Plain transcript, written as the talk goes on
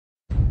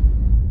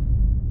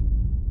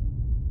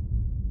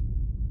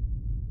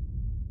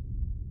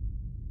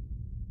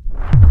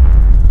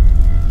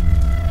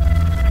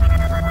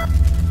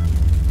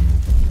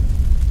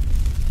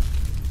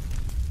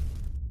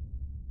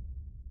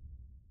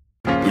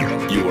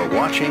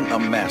watching a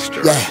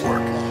master at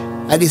work.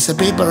 And it's a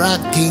paper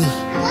rock thing.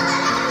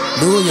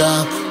 New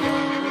York.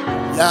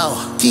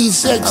 Yo,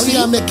 T-SEXIE,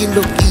 I make it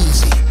look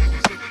easy.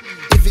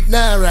 If it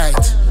not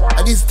right,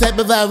 and this type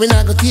of vibe we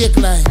not gonna take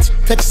light.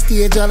 Touch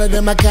stage, all of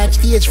them I catch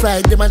stage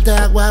fright. Them I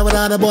talk why what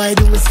all the boy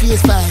do is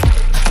face fight.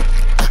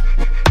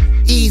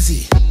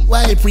 Easy,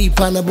 why pre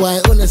on the boy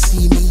wanna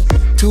see me?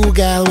 2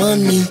 girl,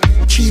 1 me,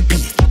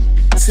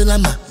 3P.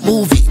 Cinema,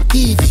 movie,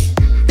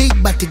 TV,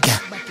 big body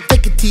gap,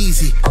 take it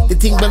easy. The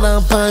thing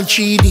belong on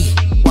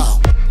 3D. Wow,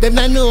 them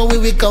not know where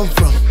we come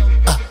from.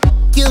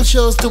 Kill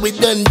shows till we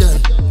done.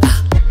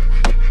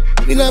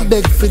 We not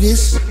beg for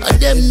this, and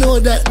them know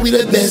that we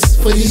the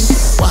best for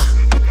this. Wow.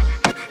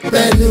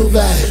 Brand new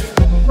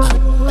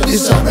vibe,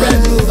 this a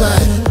brand new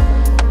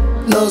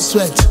vibe. No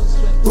sweat,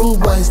 rude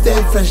boys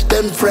stay fresh,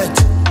 them fret.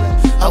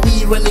 How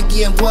we run the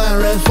game, boy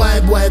run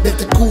 5 boy,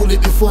 better cool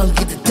it before I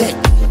get the tech.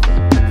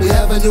 We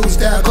have a new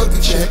style, got the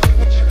check.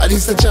 And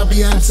this a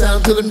champion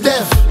sound till them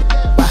deaf.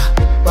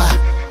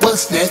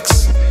 What's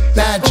next?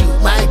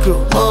 Naju,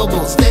 micro,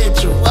 mobile, stay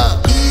true,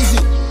 easy.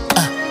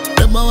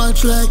 Them I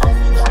watch like.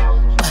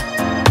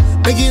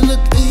 Make it look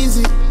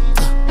easy.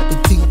 The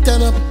thing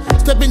turn up,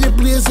 step in the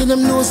place and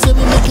them know say we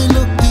make it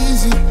look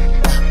easy.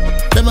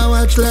 Them I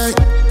watch like.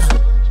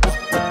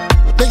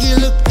 Make it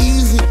look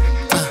easy.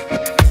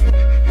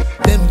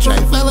 Them try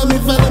follow me.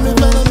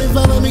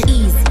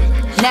 Easy,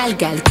 lal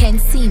gal can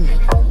see me.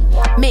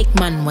 Make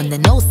man wanna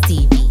know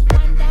Stevie.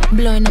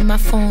 Blowing on my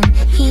phone,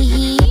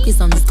 hee.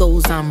 Cause on these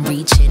goals I'm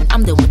reaching.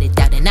 I'm the one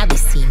that and now they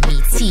see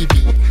me.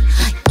 TV,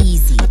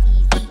 easy.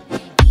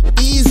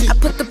 I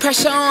put the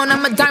pressure on,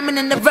 I'm a diamond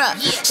in the rough.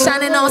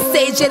 Shining on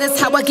stage, yeah, that's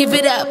how I give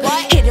it up.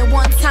 Hit it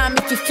 1 time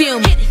if you feel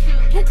me.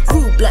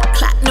 Rude blood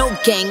clot, no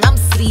gang, I'm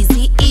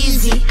sleazy,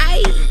 easy.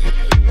 Aye.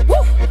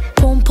 Woo.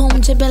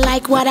 Boom, jibber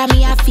like what I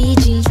mean, I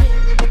Fiji.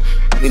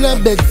 We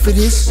not beg for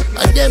this,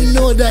 and them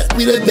know that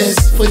we the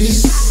best for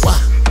this. Wow.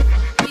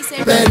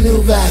 Brand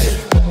new vibe,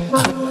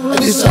 and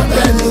this a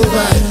brand new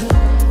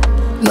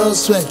vibe. No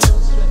sweat,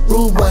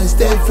 rude boys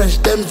stay fresh,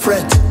 them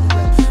fret.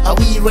 How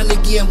we run the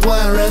game, boy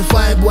run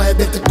 5 boy,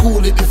 better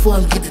cool it before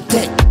I get the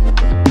tech.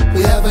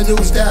 We have a new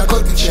style,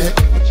 got the check.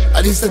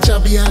 And this a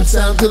champion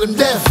sound till them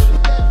deaf.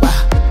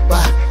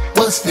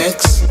 What's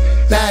next?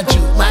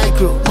 Naju,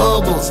 micro,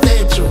 mobile,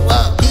 stay true,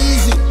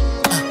 easy.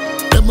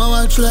 Them I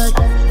watch like.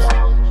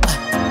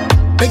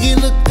 Make it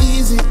look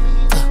easy.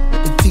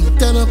 The thing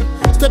turn up,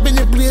 step in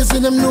the place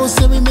and them know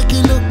say we make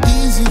it look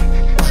easy.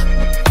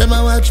 Them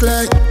I watch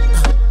like.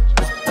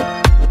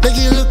 Make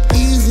it look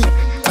easy.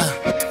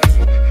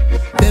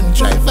 Them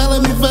try follow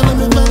me.